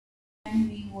And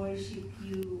we worship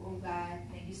you, O God.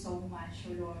 Thank you so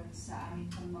much, O Lord, sa aming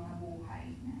pong mga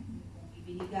buhay na inyo pong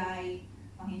ibinigay,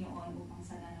 Panginoon, upang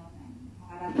sa nanonood.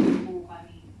 Makarating po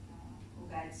kami,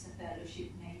 O God, sa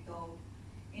fellowship na ito.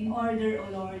 In order,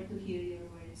 O Lord, to hear your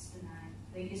words tonight.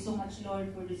 Thank you so much,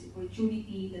 Lord, for this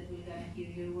opportunity that we're gonna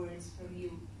hear your words from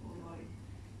you, O Lord.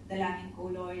 Dalangin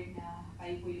ko, Lord, na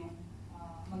kayo po yung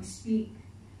mag-speak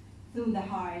through the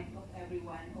heart of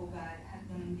everyone, O God, at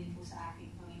ganun din po sa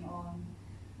akin, Panginoon.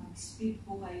 Mag-speak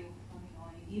po kayo,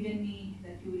 Panginoon. Even me,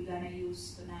 that you will gonna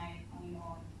use tonight,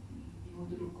 Panginoon.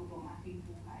 Dinudulog ko po ang aking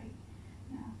buhay.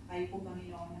 Na kayo po,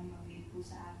 Panginoon, ang mag-lead po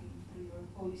sa akin through your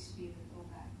Holy Spirit, O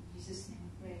God. In Jesus' name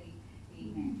we pray.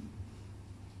 Amen.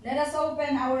 Let us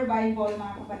open our Bible,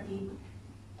 mga kapatid.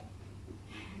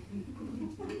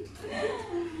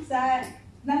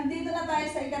 Nandito na tayo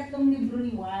sa ikatlong libro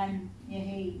ni Juan.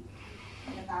 Yehey.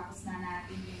 Natapos na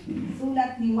natin yung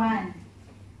sulat ni Juan.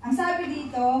 Ang sabi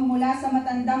dito, mula sa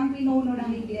matandang pinuno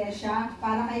ng iglesia,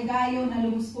 para kay Gayo na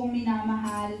lubos kong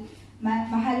minamahal,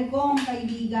 mahal kong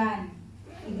kaibigan,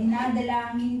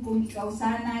 idinadalangin kung ikaw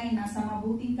sana'y nasa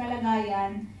mabuting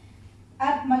kalagayan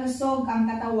at malusog ang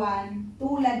katawan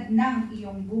tulad ng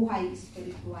iyong buhay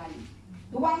espiritual.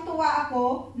 Tuwang-tuwa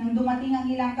ako nang dumating ang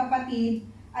ilang kapatid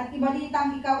at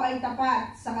ibalitang ikaw ay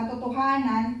tapat sa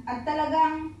katotohanan at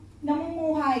talagang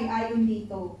namumuhay ayon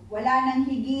dito. Wala nang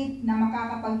higit na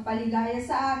makakapagpaligaya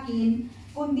sa akin,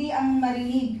 kundi ang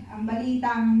marinig ang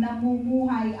balitang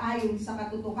namumuhay ayon sa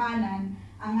katotohanan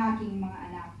ang aking mga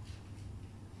anak.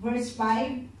 Verse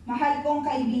 5, mahal kong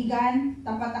kaibigan,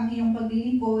 tapat ang iyong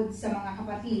paglilingkod sa mga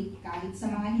kapatid, kahit sa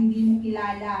mga hindi mo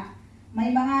kilala. May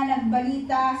mga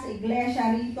nagbalita sa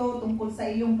iglesia rito tungkol sa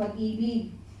iyong pag-ibig.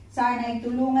 Sana'y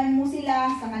tulungan mo sila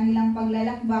sa kanilang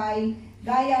paglalakbay,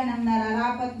 gaya ng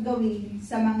nararapat gawin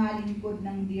sa mga lingkod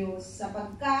ng Diyos,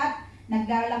 sapagkat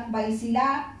naglalakbay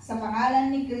sila sa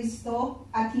pangalan ni Kristo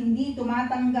at hindi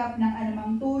tumatanggap ng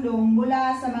anumang tulong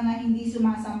mula sa mga hindi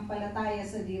sumasampalataya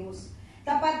sa Diyos.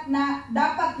 Dapat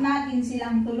natin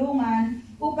silang tulungan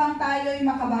upang tayo'y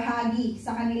makabahagi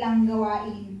sa kanilang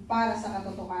gawain para sa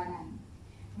katotohanan.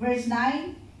 Verse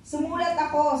 9, sumulat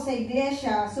ako sa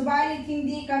iglesia, subalit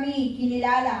hindi kami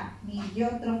kinilala ni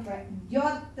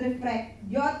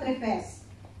Diotrephes.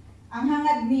 Ang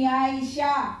hangad niya ay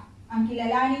siya ang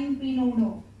kilalaning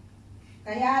pinuno.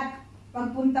 Kaya't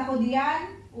pagpunta ko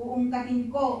diyan,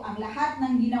 uungkatin ko ang lahat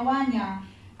ng ginawa niya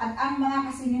at ang mga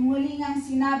kasinungalingang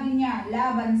sinabi niya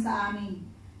laban sa amin.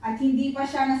 At hindi pa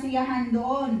siya nasiyahan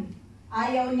doon.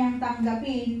 Ayaw niyang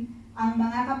tanggapin ang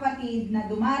mga kapatid na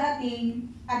dumarating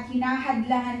at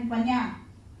hinahadlangan pa niya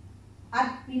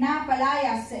at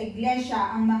pinapalayas sa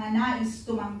iglesia ang mga nais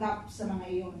tumanggap sa mga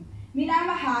iyon.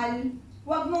 Minamahal,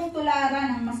 huwag mong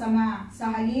tularan ang masama.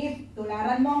 Sa halip,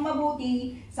 tularan mo ang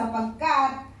mabuti,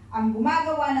 sapagkat ang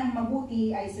gumagawa ng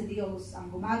mabuti ay sa Diyos.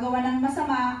 Ang gumagawa ng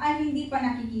masama ay hindi pa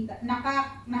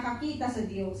nakakita sa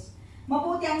Diyos.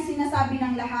 Mabuti ang sinasabi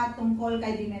ng lahat tungkol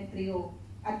kay Demetrio.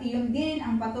 At iyon din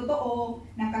ang patotoo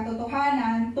ng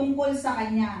katotohanan tungkol sa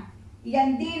kanya.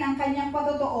 Iyan din ang kanyang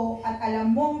patotoo at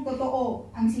alam mong totoo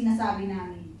ang sinasabi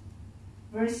namin.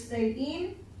 Verse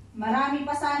 13, marami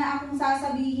pa sana akong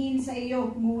sasabihin sa iyo,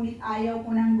 ngunit ayaw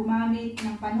ko nang gumamit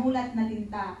ng panulat na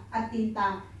tinta.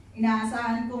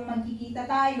 Inaasahan kong magkikita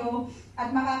tayo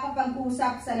at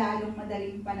makakapag-usap sa lalong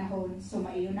madaling panahon.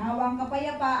 Sumaiyunawang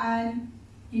kapayapaan,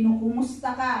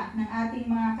 kinukumusta ka ng ating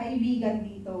mga kaibigan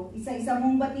dito. Isa-isa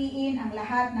mong batiin ang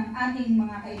lahat ng ating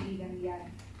mga kaibigan diyan.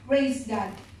 Praise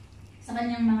God sa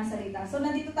kanyang mga salita. So,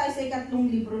 nandito tayo sa ikatlong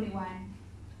libro ni Juan.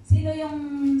 Sino yung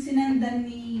sinandan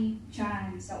ni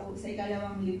Chan sa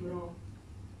ikalawang libro?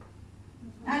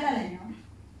 Naalala nyo?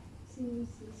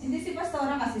 Hindi si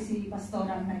Pastora, kasi si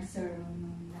Pastora nag-sermon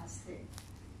nung last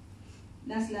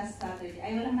Saturday.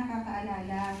 Ay, walang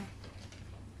nakakaalala.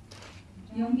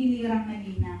 Yung hinirang na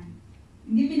ninang.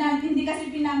 Hindi kasi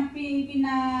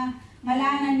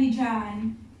pinangalanan ni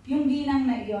John yung ginang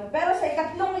na iyon. Pero sa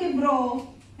ikatlong libro,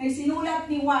 ay sinulat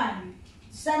ni Juan,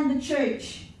 Son the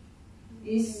Church,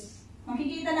 is,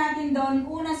 makikita natin doon,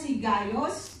 una si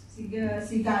Gaius, si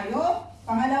Gayo,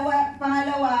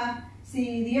 pangalawa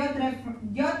si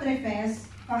Diotrephes,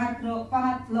 pangatlo,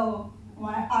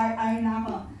 na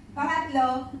ako.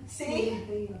 Pangatlo, si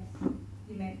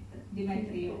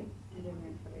Demetrio.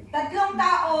 Tatlong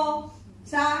tao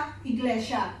sa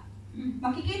iglesia.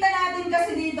 Makikita natin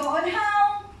kasi dito on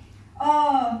how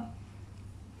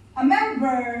a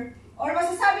member, or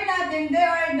masasabi natin, they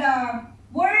are the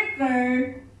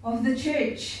worker of the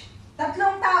church.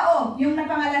 Tatlong tao yung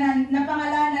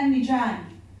napangalanan ni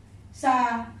John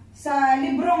sa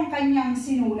librong kanyang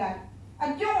sinulat.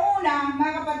 At yung una,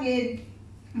 mga kapatid,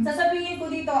 sasabihin ko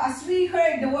dito, as we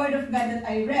heard the word of God that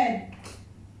I read,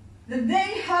 that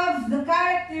they have the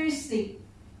characteristic,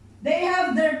 they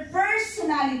have their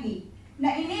personality,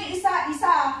 na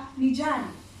iniisa-isa ni John.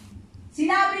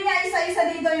 Sinabi niya isa-isa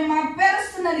dito yung mga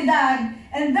personalidad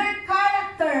and their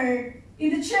character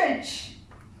in the church.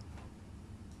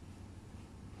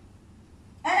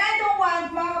 And I don't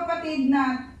want, mga kapatid,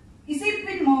 na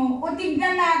isipin mo o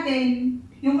tignan natin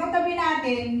yung katabi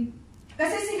natin.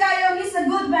 Kasi si Gayo, he's a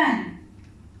good man.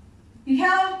 He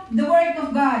helped the work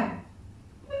of God.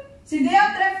 Si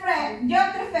Diotrephes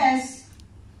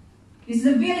is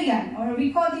the villain, or we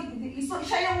call it,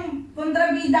 siya yung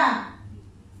kontrabida.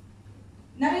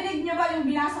 Narinig niyo ba yung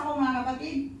binasa ko, mga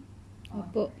kapatid?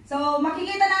 Opo. So,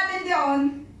 makikita natin diyon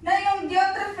na yung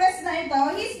Diotrephes na ito,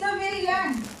 he's the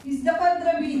villain. He's the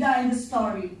kontrabida in the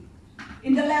story,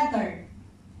 in the letter.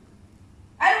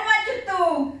 I don't want you to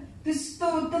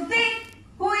think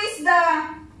who is the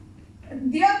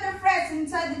Diotrephes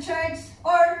inside the church,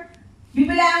 or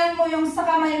bibilangin mo yung sa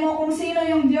kamay mo kung sino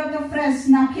yung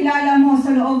Diotrephes na kilala mo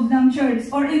sa loob ng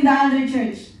church or in the other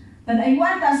church. But I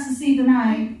want us to see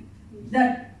tonight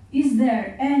that is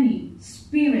there any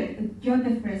spirit of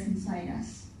Diotrephes inside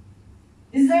us?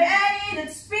 Is there any that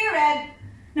spirit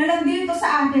na nandito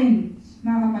sa atin,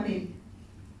 mga kapatid?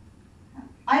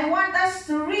 I want us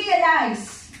to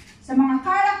realize sa mga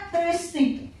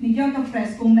characteristic ni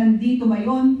Diotrephes kung nandito ba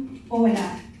yon o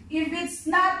wala. If it's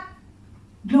not,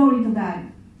 glory to God.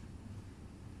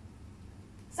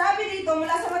 Sabi dito,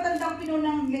 mula sa matandang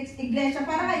pinunang iglesia,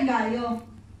 para kay Gayo.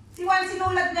 Si Juan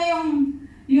sinulat niya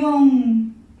yung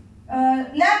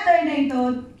letter na ito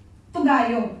to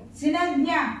Gayo. Sinend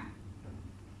niya.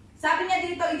 Sabi niya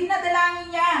dito, idinadalangin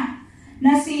niya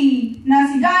na si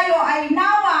Gayo ay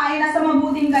nawa ay nasa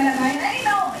mabuting kalagayan. I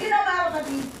know, mga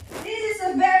kapatid, this is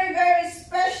a very, very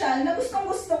special na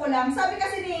gustong-gusto ko lang. Sabi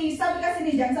kasi ni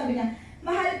Jan, sabi niya,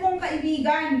 mahal kong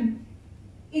kaibigan,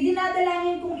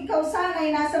 idinadalangin kong ikaw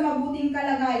sana'y nasa mabuting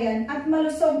kalagayan at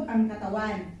malusog ang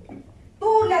katawan.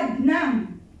 Tulad ng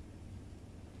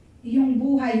iyong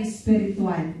buhay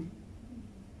spiritual.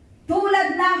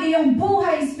 Tulad ng iyong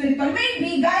buhay spiritual.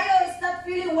 Maybe Gayo is not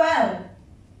feeling well.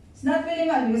 It's not feeling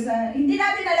well because hindi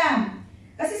natin alam.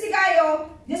 Kasi si Gayo,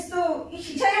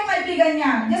 siya yung kaibigan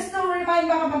niya. Just to remind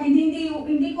mga kapatid,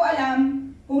 hindi ko alam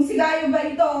kung si Gayo ba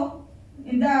ito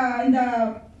in the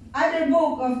other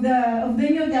book of the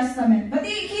New Testament. But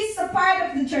he's a part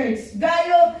of the church.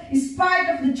 Gayo is part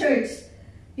of the church.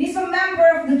 He's a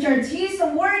member of the church. He's a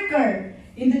worker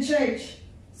in the church.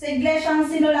 Sa iglesia ang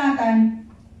sinulatan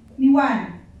ni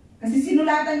Juan. Kasi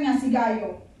sinulatan niya si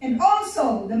Gayo. And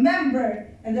also the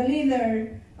member and the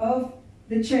leader of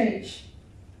the church.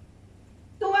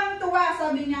 Tuwang-tuwa,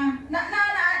 sabi niya,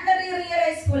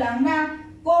 nare-realize ko lang na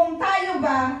kung tayo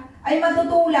ba ay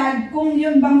matutulad, kung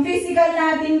yung bang physical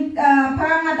nating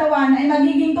pangatawan ay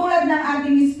magiging tulad ng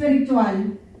ating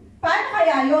spiritual, paano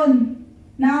kaya yun?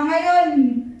 Na ngayon,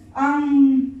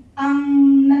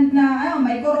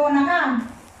 may corona ka.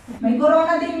 May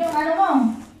corona din yung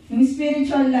yung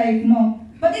spiritual life mo.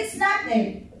 But it's not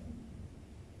eh.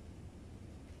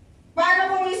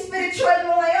 Paano kung spiritual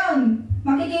mo ngayon?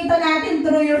 Makikita natin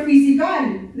through your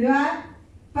physical. Di ba?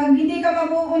 Pag hindi ka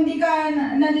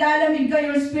nanlalamig ka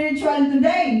your spiritual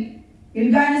today,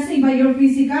 you're gonna see by your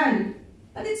physical.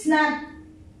 But it's not.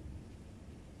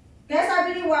 Kaya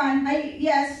sabi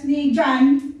ni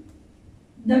John,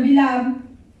 the beloved,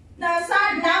 na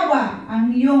saan nawa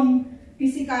ang iyong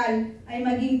physical ay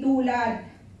maging tulad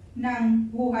ng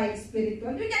buhay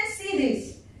spiritual. You can see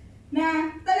this,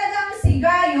 na talagang si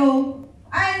Gayo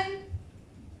ay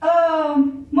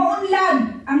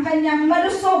maunlad ang kanyang,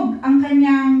 malusog ang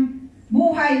kanyang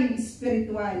buhay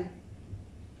spiritual.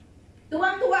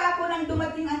 Tuwang-tuwa ako nang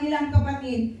dumating ang ilang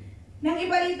kapatid nang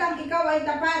ibalitang ikaw ay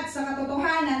tapat sa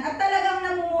katotohanan at talagang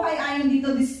namumuhay ayon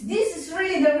dito. This is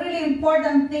really the really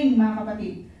important thing, mga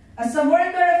kapatid. As a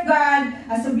worker of God,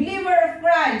 as a believer of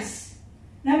Christ,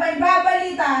 na may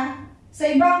babalita sa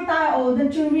ibang tao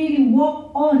that you really walk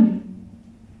on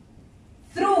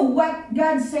through what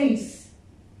God says.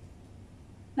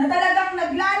 Na talagang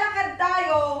naglalakad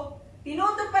tayo,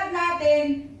 tinutupad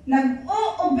natin,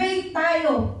 nag-o-obey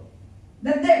tayo.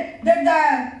 That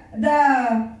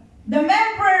the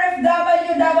member of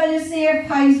WWCF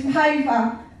Haifa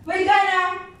will gonna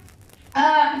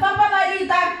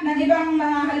papamalita ng ibang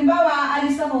mga, halimbawa,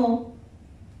 aalis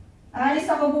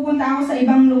ako, pupunta ako sa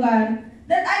ibang lugar,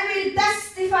 that I will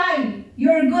testify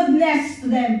your goodness to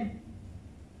them.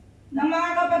 Ng mga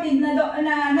kapatid na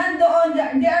nandoon,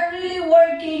 they are really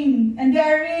working and they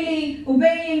are really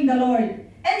obeying the Lord.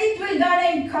 And it will gonna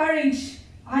encourage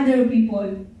other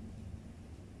people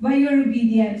by your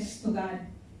obedience to God.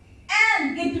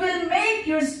 And it will make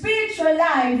your spiritual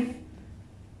life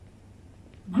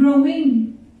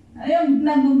growing. Ayun,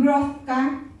 nag-growth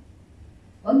ka.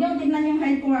 Huwag niyong tignan yung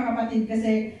height ko mga kapatid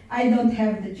kasi I don't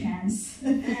have the chance.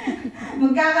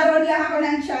 Magkakaroon lang ako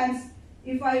ng chance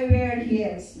if I wear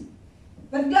heels.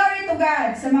 But glory to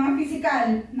God sa mga physical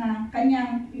na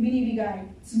kanyang ibinibigay.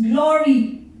 It's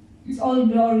glory. It's all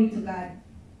glory to God.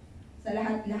 Sa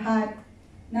lahat-lahat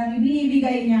ng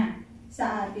ibinibigay niya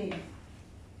sa atin.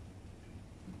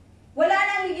 Wala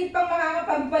nang higit pang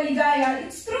makakapagpaligaya.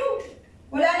 It's true.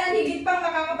 Wala nang higit pang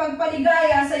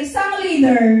makakapagpaligaya sa isang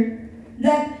leader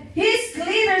that his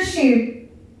leadership,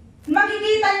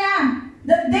 makikita niya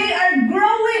that they are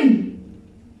growing.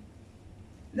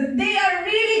 That they are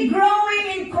really growing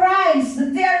in Christ.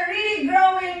 That they are really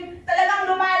growing. Talagang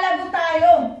lumalago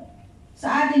tayo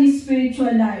sa ating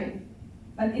spiritual life.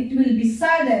 But it will be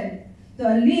sudden to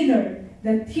a leader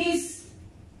that his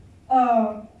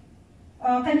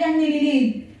kanyang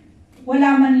nililid,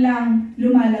 wala man lang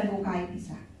lumalago kahit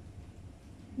isa.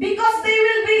 Because they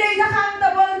will be laid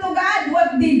accountable to God. What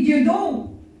did you do?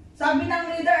 Sabi ng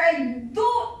leader, I do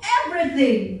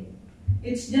everything.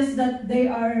 It's just that they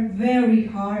are very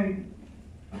hard.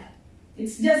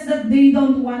 It's just that they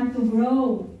don't want to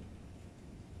grow.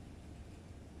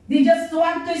 They just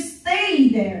want to stay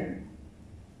there.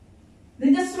 They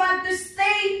just want to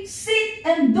stay, sit,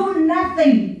 and do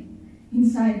nothing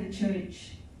inside the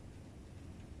church.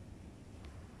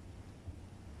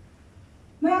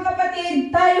 Mga kapatid,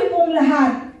 tayo pong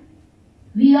lahat,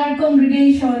 we are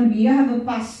congregation, we have a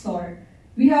pastor,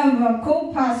 we have a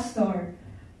co-pastor,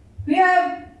 we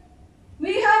have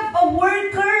a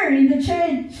worker in the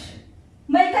church.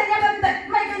 May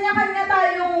kanya-kanya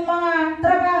tayong mga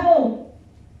trabaho.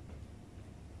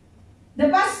 The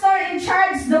pastor in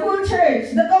charge the whole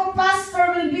church. The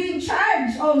co-pastor will be in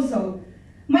charge also.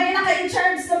 May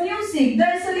naka-in-charge sa music.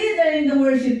 There's a leader in the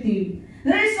worship team.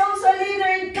 There is also a leader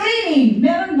in cleaning.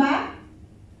 Meron ba?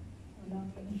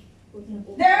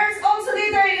 There's also a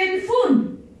leader in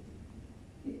food.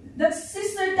 That's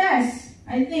Sister Tess,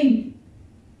 I think.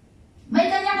 May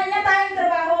kanya-kanya tayong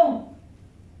trabaho.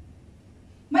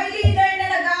 May leader na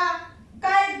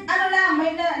kahit ano lang,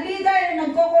 may leader na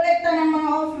nagko-kolekta ng mga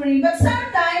offering. But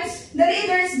sometimes, the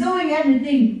leader is doing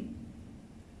everything.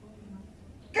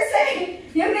 Kasi,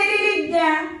 yung nililid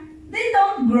niya, they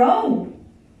don't grow.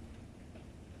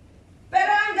 Pero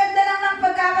ang ganda lang ng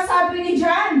pagkakasabi ni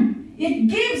John.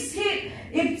 It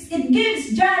gives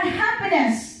John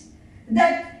happiness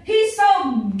that he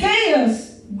saw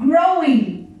Gaius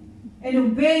growing and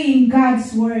obeying God's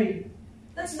word.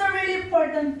 That's the really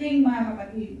important thing, mga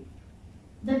kapatid.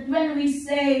 That when we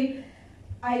say,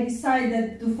 I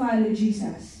decided to follow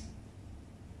Jesus,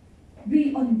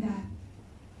 be on that.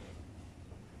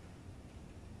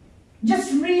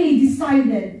 Just really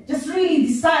decided. Just really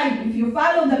decide if you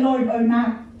follow the Lord or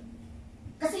not.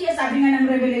 Kasi sabi nga ng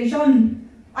Revelation,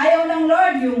 ayaw ng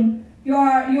Lord yung you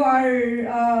are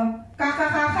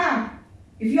kaka-kaka.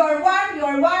 If you are one, you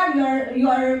are one. You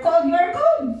are called, you are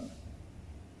called.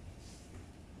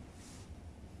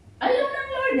 Ayaw ng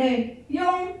Lord eh.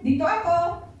 Yung dito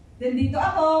ako, then dito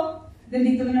ako, then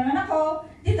dito na naman ako,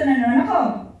 dito na naman ako.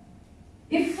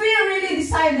 If we really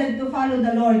decided to follow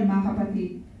the Lord, mga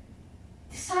kapatid,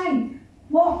 decide,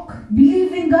 walk,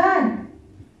 believe in God,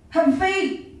 have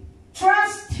faith,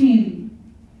 trust Him.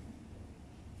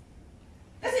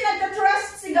 Kasi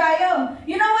nagka-trust si Gayo.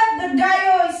 You know what? The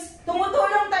Gayo is,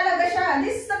 tumutulong talaga siya.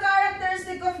 This is the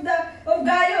characteristic of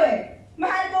Gayo eh.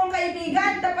 Mahal kong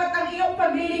kaibigan, tapat ang iyong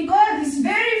paglilingkod. He's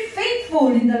very faithful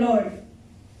in the Lord.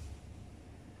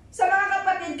 Sa mga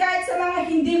kapatid, kahit sa mga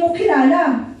hindi mo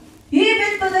kilala,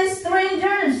 even to the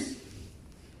strangers,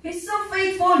 he's so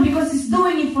faithful because he's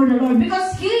doing it for the Lord.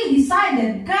 Because he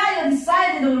decided, Gayo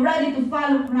decided already to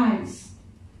follow Christ.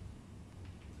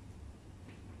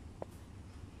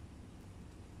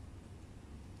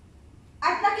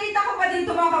 At nakita ko pa dito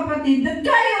mga kapatid, that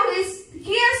Gayo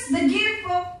he has the gift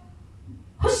of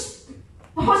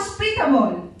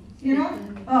hospitable. You know?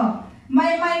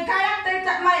 My character,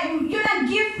 yun ang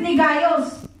gift ni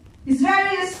Gaius. He's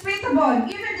very hospitable,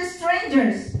 even the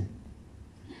strangers.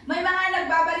 May mga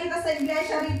nagbabalita sa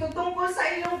iglesia rito tungkol sa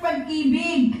iyong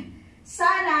pag-ibig.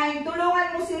 Sana'y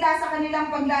tulungan mo sila sa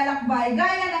kanilang paglalakbay,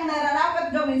 gaya ng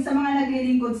nararapat gawin sa mga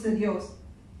naglilingkod sa Diyos.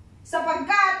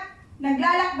 Sapagkat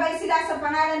naglalakbay sila sa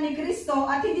pangalan ni Kristo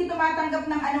at hindi tumatanggap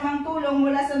ng anumang tulong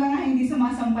mula sa mga hindi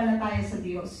sumasampalataya sa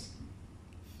Diyos.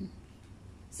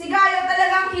 Si Gayo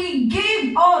talagang he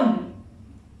gave all.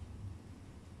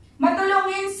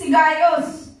 matulungin si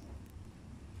Gaius.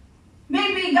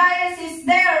 Maybe Gaius is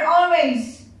there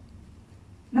always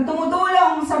na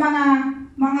tumutulong sa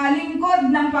mga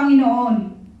lingkod ng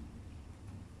Panginoon.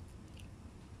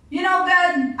 You know,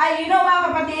 mga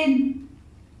kapatid,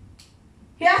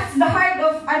 He has the heart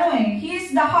of, He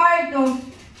is the heart of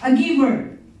a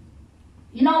giver.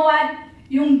 You know what?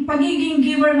 Yung pagiging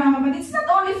giver, mga kapatid, it's not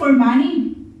only for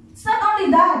money. It's not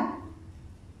only that.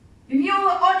 If you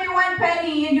only 1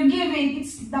 penny and you give it,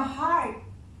 it's the heart.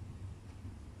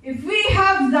 If we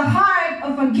have the heart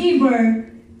of a giver,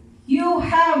 you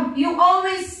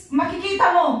always,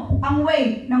 makikita mo ang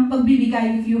way ng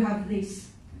pagbibigay if you have this.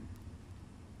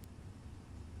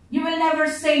 You will never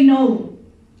say no.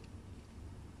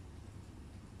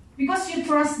 Because you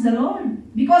trust the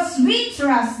Lord. Because we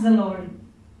trust the Lord.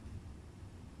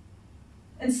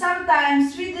 And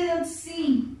sometimes we didn't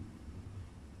see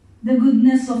the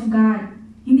goodness of God.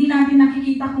 Hindi natin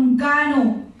nakikita kung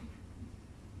gaano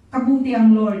kabuti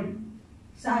ang Lord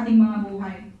sa ating mga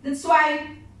buhay. That's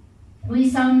why we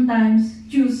sometimes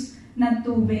choose not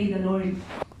to obey the Lord.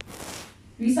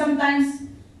 We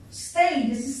sometimes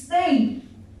just stay.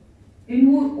 And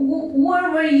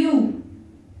where were you?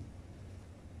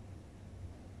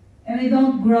 And I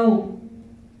don't grow.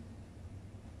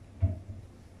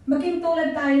 Maging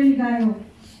tulad tayo ni Gayo.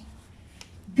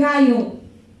 Gayo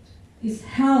is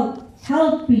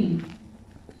helping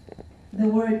the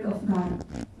work of God.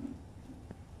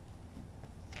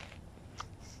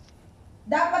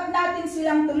 Dapat natin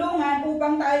silang tulungan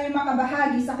upang tayo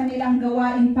makabahagi sa kanilang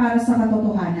gawain para sa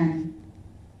katotohanan.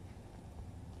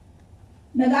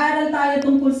 Nag-aaral tayo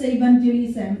tungkol sa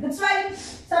evangelism. That's why,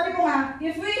 sabi ko nga,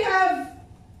 if we have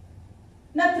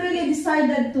not really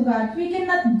decided to God, we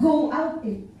cannot go out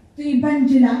to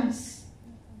evangelize.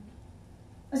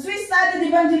 As we studied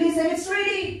evangelism, it's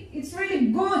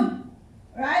really good,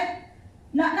 right?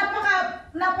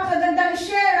 Napakagandang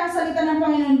share ang salita ng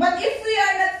Panginoon. But if we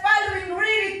are not following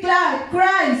really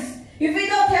Christ, if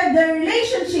we don't have the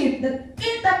relationship, the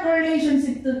intact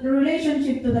relationship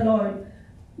to the Lord,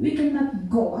 we cannot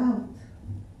go out.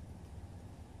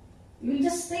 We will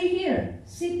just stay here,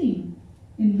 sitting,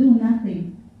 and do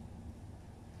nothing.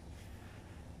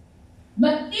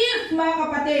 But if, mga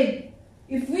kapatid,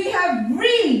 if we have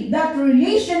really that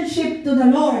relationship to the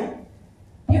Lord,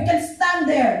 you can stand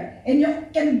there and you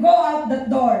can go out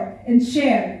that door and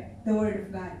share the Word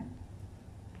of God.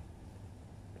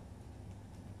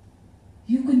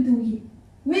 You can do it.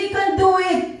 We can do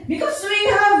it because we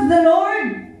have the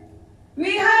Lord.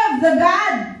 We have the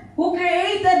God who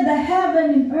created the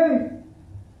heaven and earth.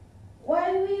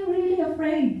 Why are we really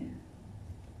afraid?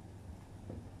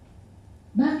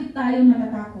 Bakit tayo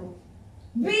natatakot?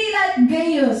 Be like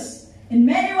Gaius. In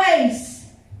many ways,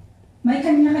 may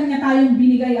kanya-kanya tayong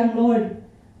binigay ang Lord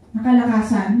na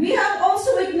kalakasan. We have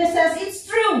also weaknesses. It's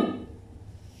true.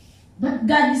 But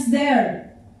God is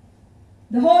there.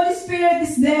 The Holy Spirit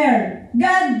is there.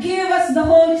 God give us the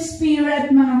Holy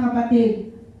Spirit, mga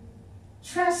kapatid.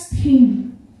 Trust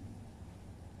Him.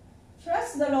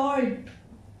 Trust the Lord.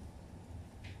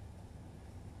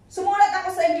 Sumulat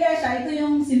ako sa iglesia, ito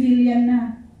yung civilian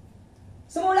na.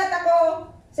 Sumulat ako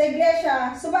sa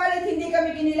iglesia, subalit hindi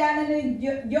kami kinilanan ni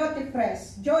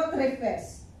Jotrefes.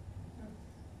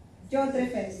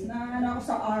 Na ano ako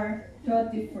sa R,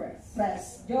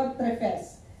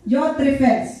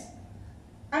 Jotrefes.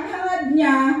 Ang hangad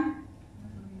niya,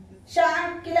 siya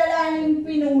ang kilalaning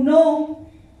pinuno.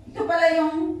 Ito pala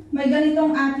yung may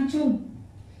ganitong attitude.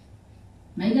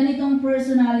 May ganitong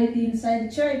personality inside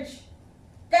the church.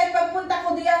 Kahit pagpunta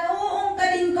ko diyan,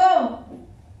 uungkalin ko.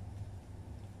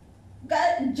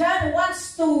 John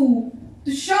wants to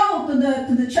show to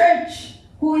the church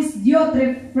who is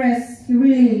Diotrephes, he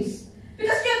really is.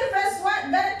 Because Diotrephes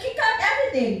gonna kick out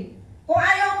everything. Kung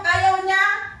ayaw ka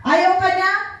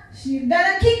niya, she's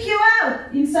gonna kick you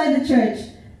out inside the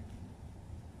church.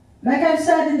 Like I've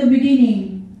said in the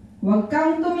beginning, huwag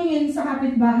kang tumingin sa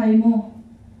kapitbahay mo.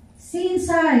 See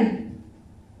inside.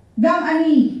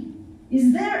 Gam-ani.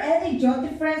 Is there any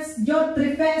Jotrephes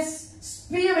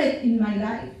spirit in my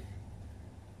life?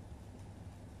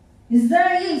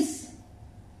 There is.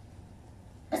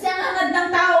 Kasi ang hangad ng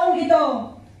taong ito,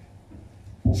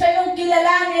 siya yung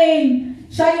kilalanin,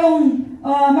 siya yung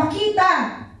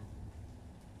makita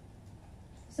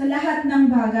sa lahat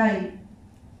ng bagay.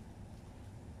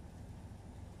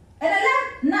 And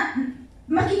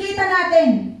makikita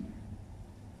natin.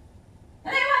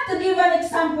 And I want to give an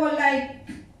example like,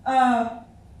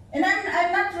 and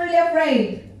I'm not really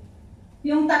afraid.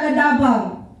 Yung taga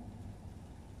Davao.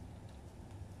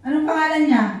 Anong pangalan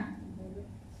niya?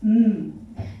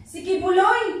 Si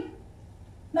Kibuloy.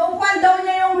 Naupuan daw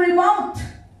niya yung remote.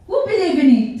 Who believe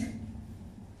in it?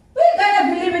 We're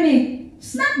gonna believe in it.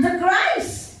 It's not the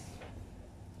Christ.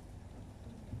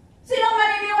 Sinong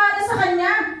maniniwala sa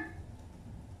kanya?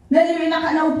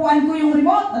 Naupuan ko yung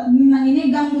remote at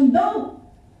nanginig ang mundo.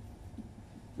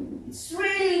 It's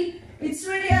really,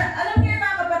 alam niyo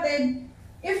mga kapatid,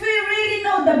 if we really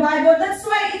know the Bible, that's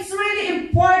why it's really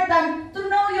important to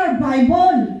know your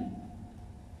Bible.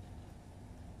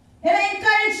 And I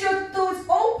encourage you to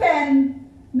open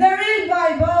the real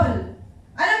Bible.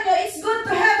 Alam niyo, it's good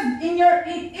to have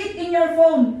it in your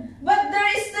phone, but there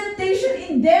is temptation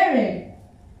in there.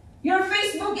 Your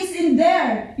Facebook is in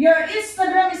there. Your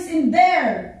Instagram is in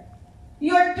there.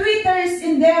 Your Twitter is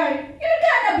in there. You're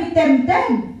gonna be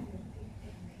tempted.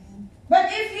 But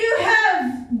if you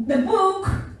have the book,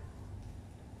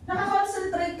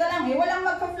 nakakonsentrate ka lang. Walang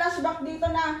magpa-flashback dito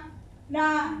na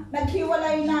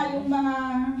naghiwalay na yung mga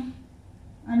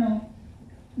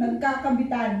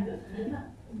nagkakabitan.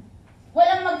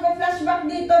 Walang magpa-flashback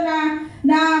dito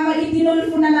na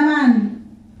maitinulfo na naman.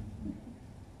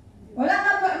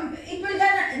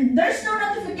 There's no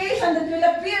notification that will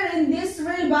appear in this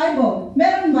real Bible.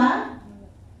 Meron ba?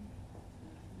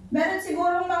 Meron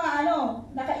siguro mga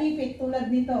nakaipit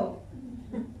tulad nito.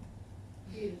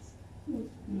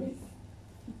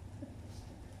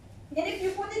 And if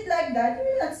you put it like that, you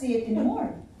will not see it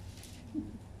anymore.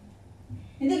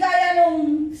 Hindi kaya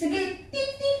nung, sige,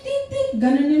 tit,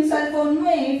 ganun yung cellphone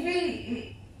mo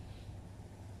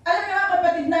alam niyo mga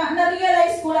kapatid,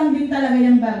 na-realize ko lang din talaga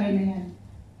yung bagay na yan.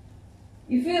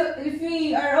 If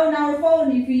we are on our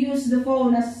phone, if we use the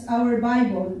phone as our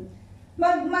Bible,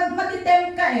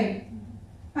 matitempt ka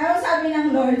Ano sabi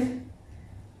ng Lord?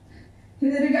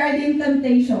 Regarding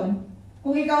temptation,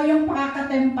 kung ikaw yung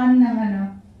pakakatempan ng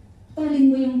tulin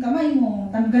mo yung kamay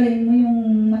mo, tanggalin mo yung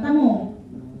mata mo,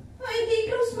 hindi,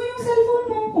 close mo yung cellphone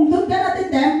mo. Kung doon ka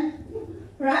natitempt,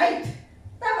 right?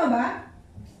 Tama ba?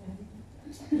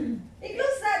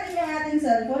 I-close natin yung ating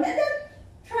cellphone and then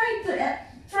try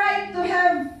to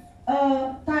have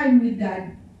time with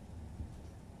God.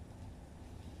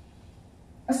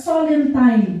 A solemn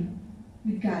time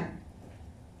with God.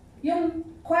 Yung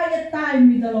quiet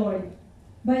time with the Lord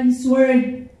by His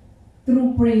Word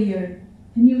through prayer.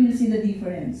 And you will see the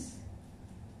difference.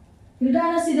 You're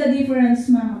gonna see the difference,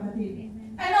 mga kapatid.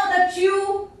 I know that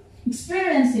you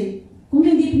experience it. Kung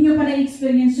hindi nyo pa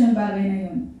na-experience yung bagay na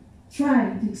yun,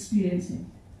 try to experience it.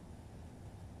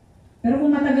 Pero kung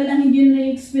matagal lang hindi nyo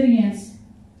na-experience,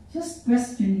 just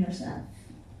question yourself.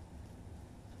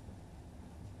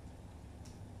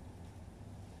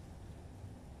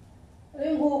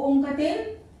 Yung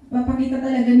uungkatin, mapakita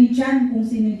talaga ni John kung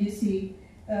sino si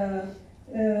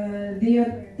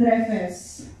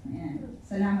Diotrephes. Ayan.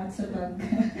 Salamat sa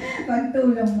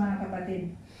pagtulong, mga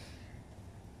kapatid.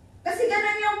 Kasi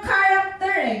ganun yung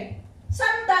character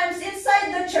Sometimes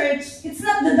inside the church, it's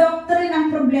not the doctrine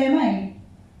ang problema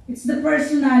It's the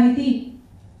personality.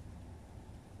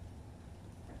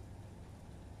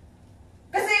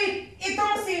 Kasi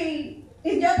itong si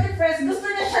Diotrephes, gusto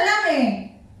niya siya lang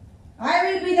I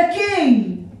will be the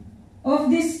king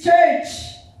of this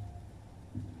church.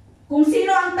 Kung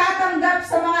sino ang tatanggap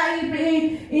sa mga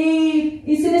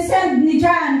isinisend ni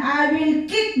John, I will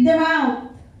kick them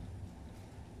out.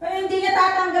 Ay, hindi niya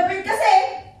tatanggapin kasi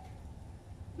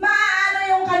maaano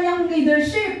yung kanyang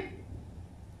leadership.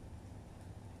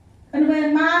 Ano ba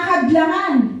yan?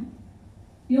 Mahadlangan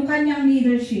yung kanyang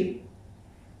leadership.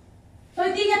 So,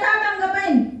 hindi niya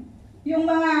tatanggapin yung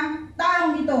mga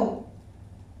taong ito.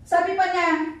 Sabi pa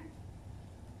niya,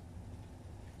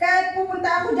 kahit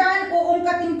pupunta ako dyan,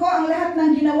 uungkatin ko ang lahat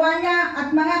ng ginawa niya at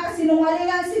mga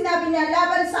kasinungalingan sinabi niya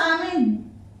laban sa amin.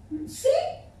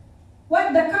 See?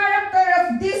 What the character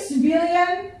of this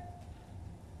villain?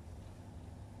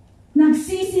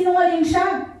 Nagsisinungaling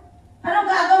siya. Anong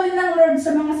gagawin ng Lord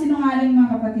sa mga sinungaling,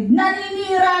 mga kapatid?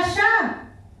 Naninira siya.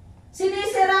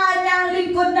 Sinisiraan niya ang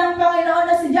lingkod ng Panginoon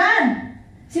na si John.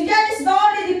 Si John is the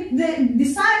only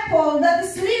disciple that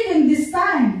is living this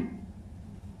time.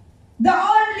 The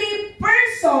only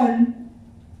person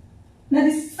na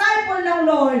disciple ng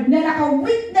Lord na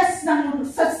naka-witness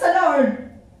sa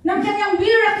Lord ng kanyang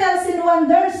miracles and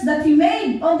wonders that He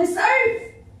made on this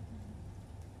earth.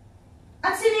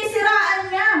 At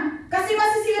sinisiraan niya kasi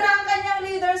masisira ang kanyang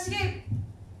leadership.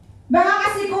 Baka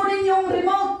kasi kunin yung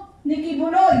remote ni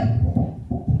Kibuloy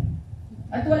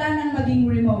at wala nang maging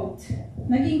remote.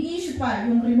 Naging issue pa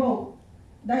yung remote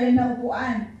dahil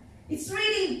naupuan. It's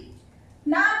really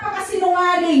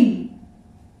napakasinungaling.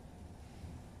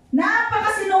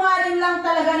 Napakasinungaling lang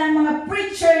talaga ng mga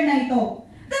preacher na ito.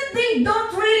 That they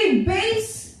don't really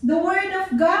base the Word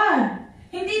of God.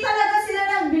 Hindi talaga sila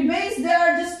nag-base. They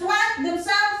are just want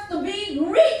themselves to be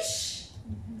rich.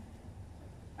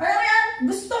 Alam mo yan?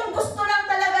 Gustong-gusto lang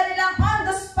talaga nilang on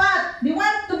the spot. They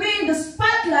want to be in the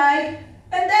spotlight,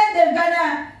 and then they're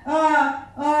gonna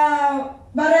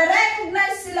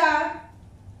recognize sila,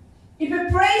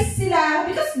 ipipraise sila,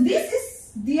 because this is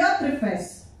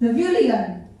Diotrephes, the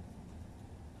villain.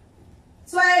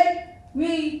 That's why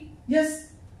we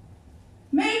just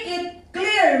make it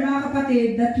clear, mga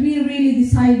kapatid, that we really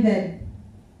decided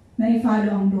na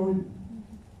i-follow ang Lord.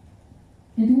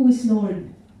 And who is Lord?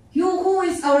 Who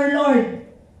is our Lord?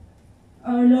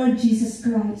 Our Lord Jesus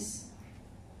Christ.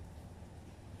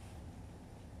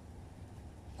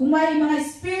 Kung may mga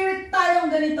spirit tayong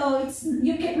ganito,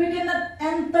 we cannot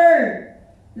enter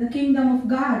the kingdom of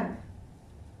God.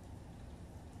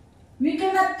 We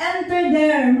cannot enter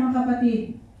there, mga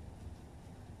kapatid.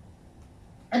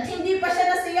 At hindi pa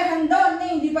siya nasiyahan doon,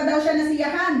 hindi pa daw siya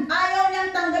nasiyahan. Ayaw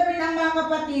niyang tanggapin ang mga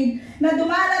kapatid na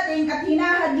dumarating at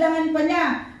hinahadlangan pa niya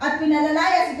at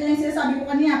pinalalayas. Ito yung sinasabi ko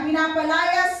kanina,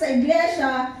 pinapalayas sa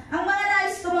iglesia ang mga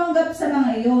nais tumanggap sa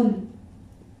mga iyon.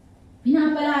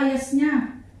 Pinapalayas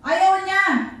niya. Ayaw niya.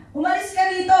 Umalis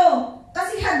ka rito.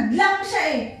 Kasi hadlang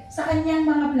siya sa kanyang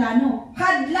mga plano.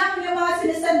 Hadlang yung mga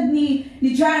sinisend ni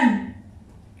John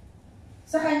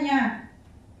sa kanya.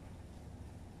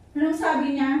 Anong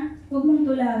sabi niya? Huwag mong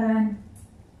tularan.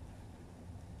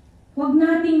 Huwag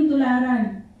nating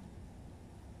tularan.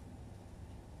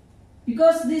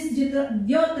 Because this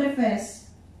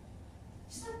Diotrephes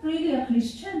is not really a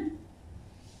Christian.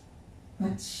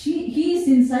 But he is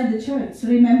inside the church.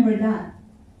 Remember that.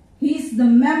 He is the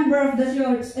member of the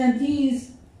church and he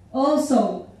is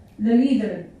also the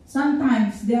leader.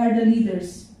 Sometimes they are the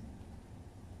leaders.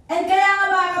 And kaya nga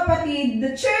mga kapatid,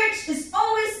 the church is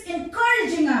always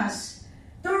encouraging us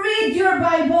to read your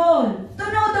Bible, to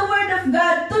know the Word of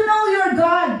God, to know your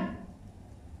God.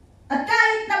 At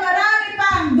kahit na marami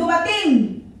pang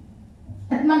dumating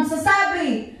at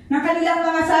magsasabi na kanilang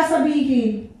mga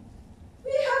sasabihin,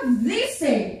 we have this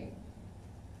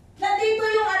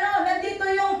Nandito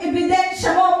yung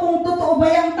ebidensya mo kung totoo ba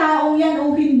yung taong yan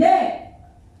o hindi.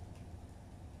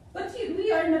 But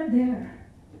we are not there.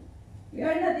 We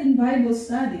are not in Bible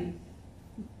study.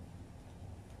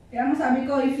 Kaya masabi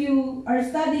ko, if you are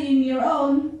studying your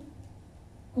own,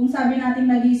 kung sabi natin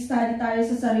nag-study tayo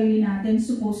sa sarili natin,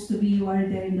 supposed to be you are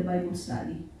there in the Bible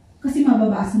study. Kasi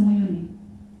mababasa mo yun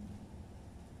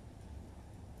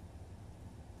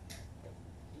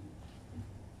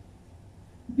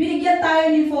Binigyan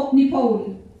tayo ni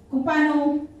Paul kung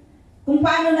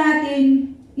paano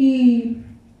natin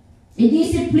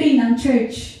i-discipline ang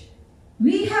church.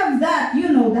 We have that. You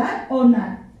know that or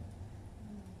not?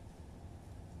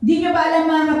 Di nyo ba alam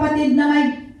mga kapatid na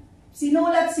may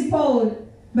sinulat si Paul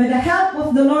by the help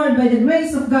of the Lord, by the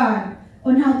grace of God,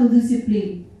 on how to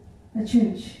discipline a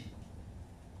church?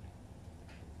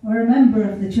 Or a member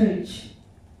of the church.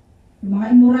 Yung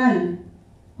mga immoral.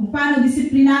 Kung paano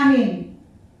disiplinahin.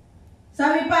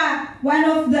 Sabi pa, one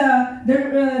of the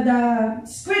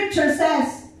scripture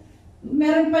says,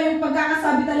 meron pa yung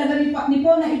pagkakasabi talaga ni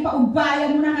Paul na ipaubaya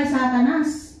mo na kay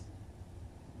Satanas.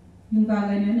 Yung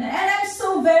gaganyan. And I'm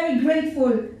so very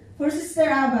grateful for Sister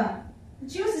Aba that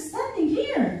she was standing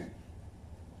here.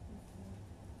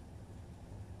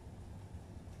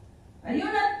 Are you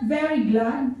not very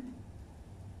glad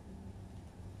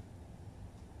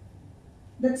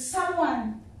that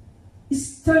someone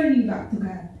is turning back to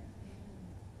God?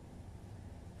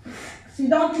 So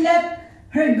don't let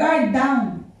her guard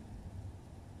down.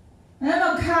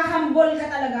 Maghahambol ka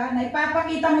talaga, na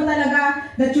ipapakita mo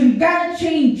talaga that you're gonna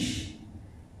change.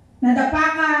 Nadapa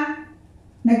ka,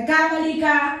 nagkamali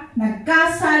ka,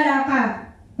 nagkasala ka,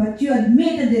 but you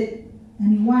admitted it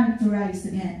and you want to rise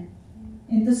again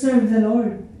and to serve the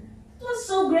Lord. It was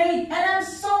so great and I'm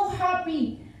so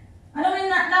happy. Alam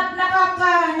mo,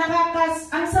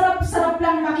 ang sarap-sarap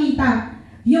lang makita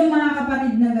yung mga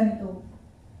kapatid na ganito.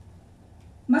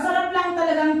 Masarap lang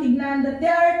talagang tignan that they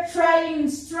are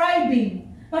striving.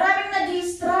 Maraming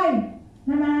nag-strive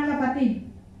na mga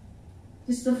kapatid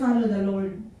just to follow the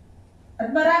Lord.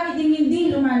 At marami ding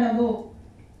hindi lumalago.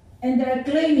 And they're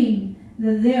claiming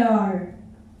that they are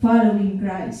following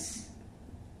Christ.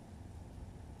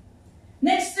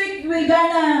 Next week, we're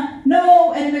gonna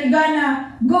know and we're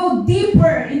gonna go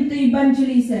deeper into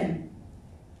evangelism.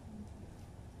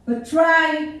 But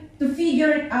try to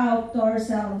figure it out to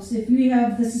ourselves if we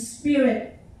have the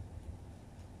spirit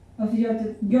of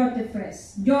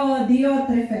Diotrephes.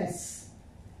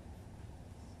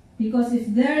 Because if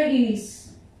there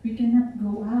is, we cannot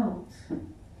go out.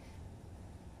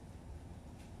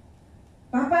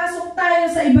 Papasok tayo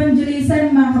sa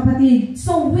evangelism, mga kapatid.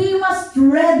 So we must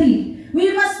ready.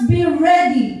 We must be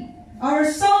ready. Our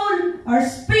soul, our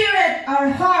spirit, our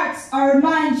hearts, our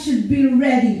mind should be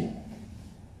ready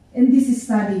in this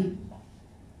study.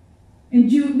 And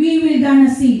we will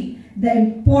gonna see the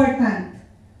importance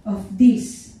of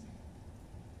this.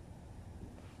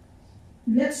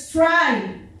 Let's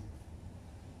try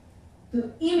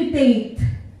to imitate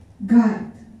God.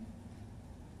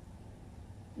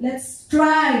 Let's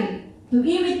try to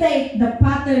imitate the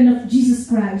pattern of Jesus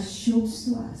Christ showed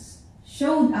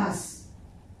us.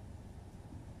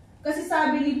 Kasi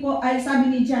sabi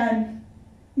ni John,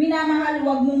 minamahal,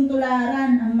 huwag mong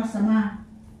tularan ang masama.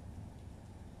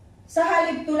 Sa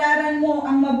halip tularan mo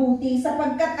ang mabuti,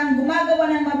 sapagkat ang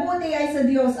gumagawa ng mabuti ay sa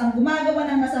Diyos, ang gumagawa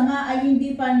ng masama ay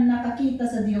hindi pa nakakita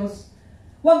sa Diyos.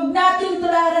 Huwag nating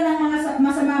tularan ang mga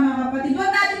masama, mga kapatid.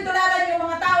 Huwag nating tularan yung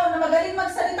mga tao na magaling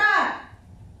magsalita.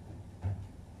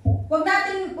 Huwag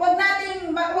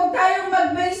tayong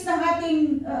mag-base ng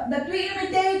ating, that we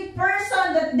imitate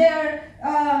person that they're,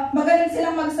 magaling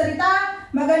silang magsalita,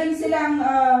 magaling silang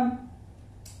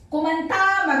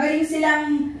kumanta, magaling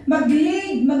silang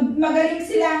mag-lead, magaling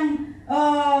silang,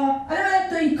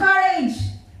 to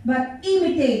encourage, but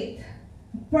imitate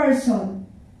a person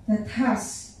that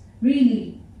has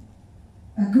really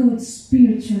a good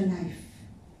spiritual life.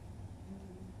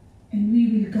 And we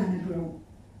will gonna grow.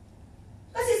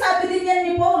 Kasi sabi din yan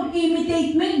ni Paul,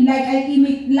 imitate me like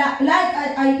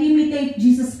I imitate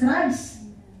Jesus Christ.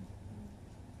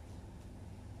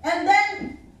 And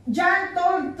then John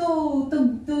told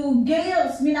to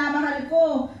Gaius, minamahal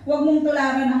ko, huwag mong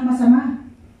tularan ang masama.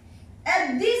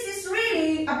 And this is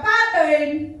really a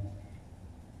pattern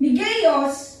ni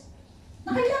Gaius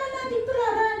na kailangan natin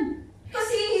tularan.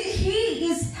 Kasi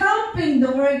he is helping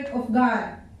the work of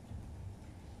God.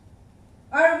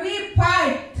 Are we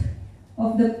part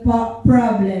of the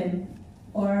problem,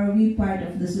 or are we part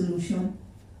of the solution?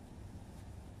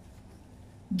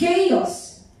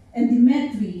 Gaius and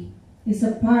Demetri is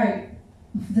a part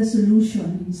of the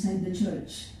solution inside the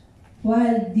church,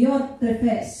 while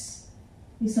Diotrephes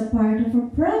is a part of a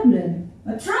problem,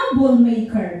 a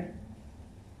troublemaker.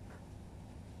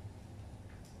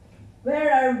 Where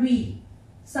are we?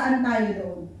 Saan tayo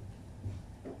doon?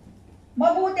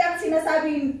 Mabuti ang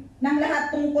sinasabi ng lahat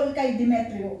tungkol kay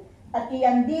Demetrio. At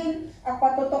iyan din ang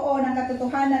patotoo ng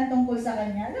katotohanan tungkol sa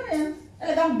kanya. Alam mo yan,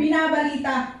 talagang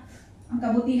binabalita ang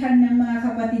kabutihan ng mga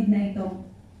kapatid na ito.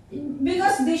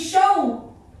 Because they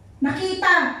show,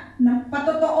 nakita ng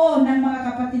patotoo ng mga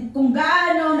kapatid kung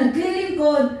gaano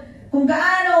naglilingkod, kung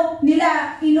gaano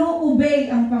nila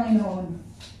inuubay ang Panginoon.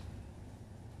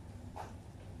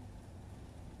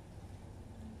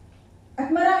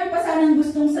 At marami pa sanang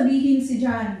gustong sabihin si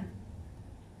John.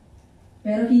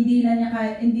 Pero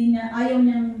ayaw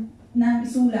niyang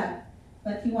isulat,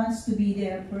 but he wants to be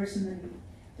there personally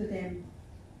to them.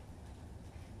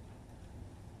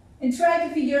 And try to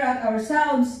figure out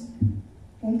ourselves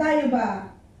kung tayo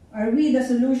ba, are we the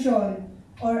solution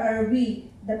or are we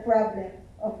the problem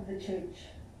of the church?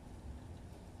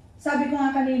 Sabi ko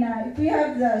nga kanina, if we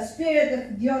have the spirit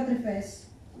of Diotrephes,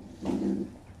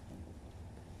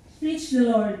 preach the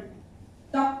Lord,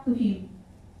 talk to Him.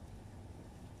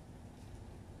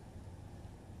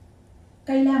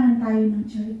 Kailangan tayo ng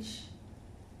church.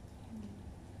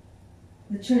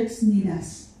 The church needs us.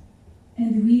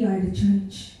 And we are the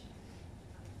church.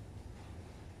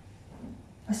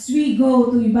 As we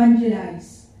go to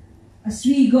evangelize, as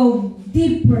we go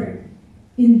deeper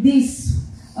in this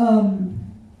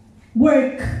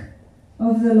work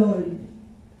of the Lord,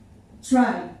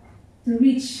 try to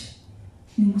reach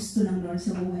yung gusto ng Lord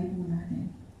sa buhay po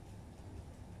natin.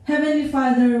 Heavenly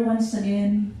Father, once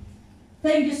again,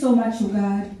 thank you so much, O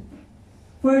God,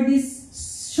 for this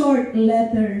short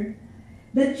letter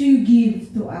that you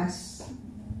give to us.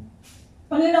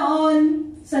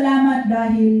 Panginoon, salamat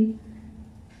dahil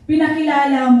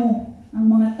pinakilala mo ang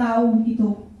mga taong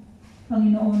ito,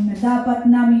 Panginoon, na dapat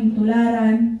naming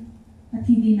tularan at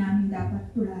hindi namin dapat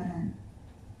tularan.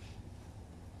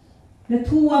 That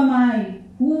who am I?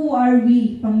 Who are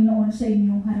we, Panginoon, sa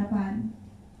inyong harapan?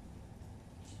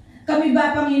 Kami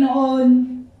ba,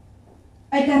 Panginoon,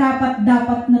 ay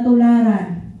karapat-dapat na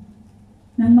tularan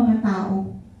ng mga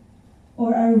tao?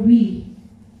 Or are we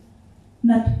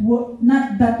not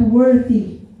that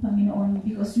worthy, Panginoon,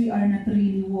 because we are not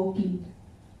really walking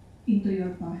into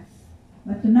your path?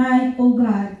 But tonight, O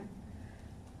God,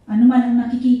 ano man ang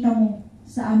nakikita mo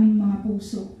sa aming mga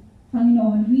puso,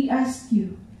 Panginoon, we ask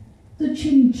you to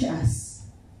change us.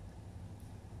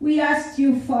 We ask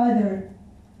you, Father,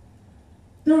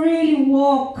 to really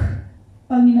walk,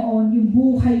 Panginoon, yung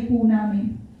buhay po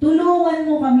namin. Tulungan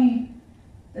mo kami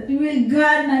that we will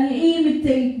gana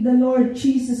imitate the Lord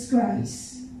Jesus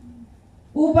Christ.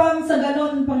 Upang sa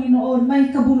ganon, Panginoon, may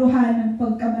kabuluhan ang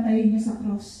pagkamatay niya sa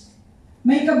cross.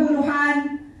 May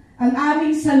kabuluhan ang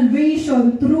aming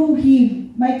salvation through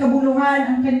Him. May kabuluhan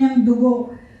ang kanyang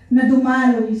dugo na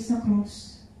dumaloy sa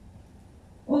cross.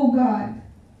 Oh God,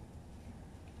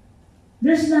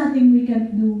 there's nothing we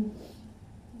can do,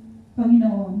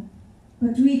 Panginoon,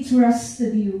 but we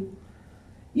trusted You.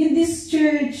 In this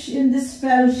church, in this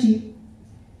fellowship,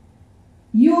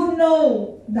 You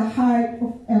know the heart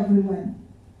of everyone.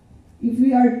 If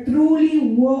we are truly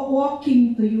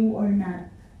walking to You or not.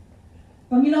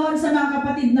 Panginoon, sa mga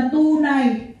kapatid na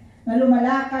tunay, na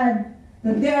lumalakad,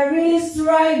 that they are really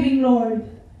striving, Lord,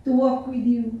 to walk with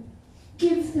You.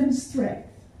 Give them strength.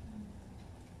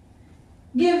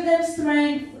 Give them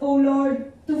strength, O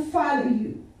Lord, to follow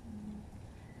You.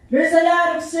 There's a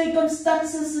lot of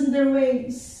circumstances in their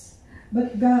ways,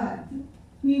 but God,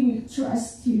 we will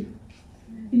trust You.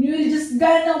 And we will just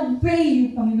gonna obey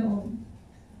You, Panginoon.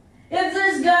 If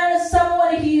there's gonna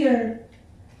someone here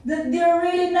that they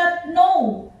really not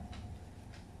know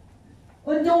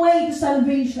on the way to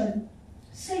salvation,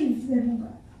 save them, O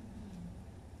God.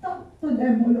 Talk to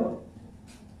them, O Lord.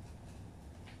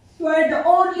 You are the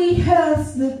only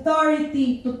has the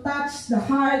authority to touch the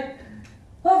heart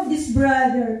of this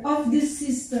brother, of this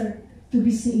sister, to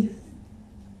be saved.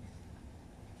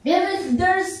 If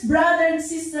there's brother and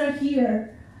sister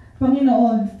here,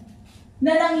 Panginoon,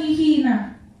 na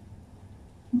nanghihina,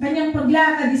 ang kanyang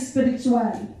paglakad is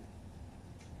spiritual,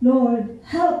 Lord,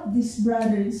 help this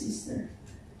brother and sister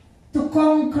to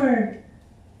conquer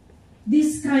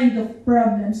this kind of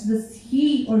problems that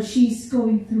he or she is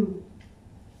going through.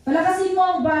 Palakasin mo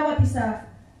ang bawat isa,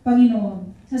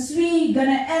 Panginoon. As we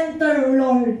gonna enter,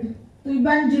 Lord, to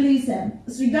evangelism,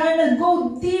 as we gonna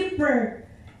go deeper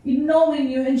in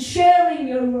knowing You and sharing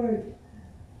Your word,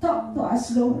 talk to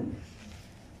us, Lord.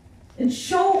 And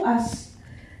show us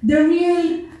the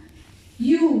real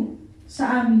You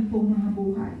sa amin pong mga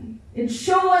buhay. And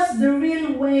show us the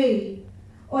real way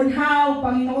on how,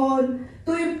 Panginoon,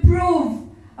 to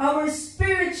improve our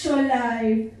spiritual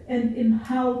life and in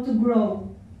how to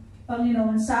grow,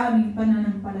 Panginoon, sa aming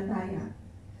pananampalataya.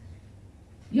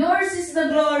 Yours is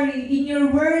the glory in Your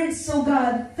words, so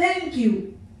God, thank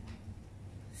You.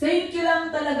 Thank You lang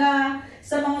talaga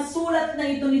sa mga sulat na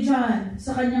ito ni John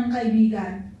sa kanyang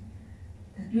kaibigan.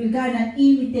 That we're gonna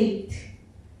imitate,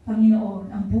 Panginoon,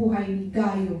 ang buhay ni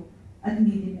Gayo at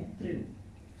ni Demetrio.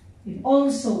 And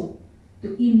also,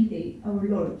 to imitate our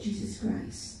Lord Jesus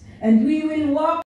Christ. And we will walk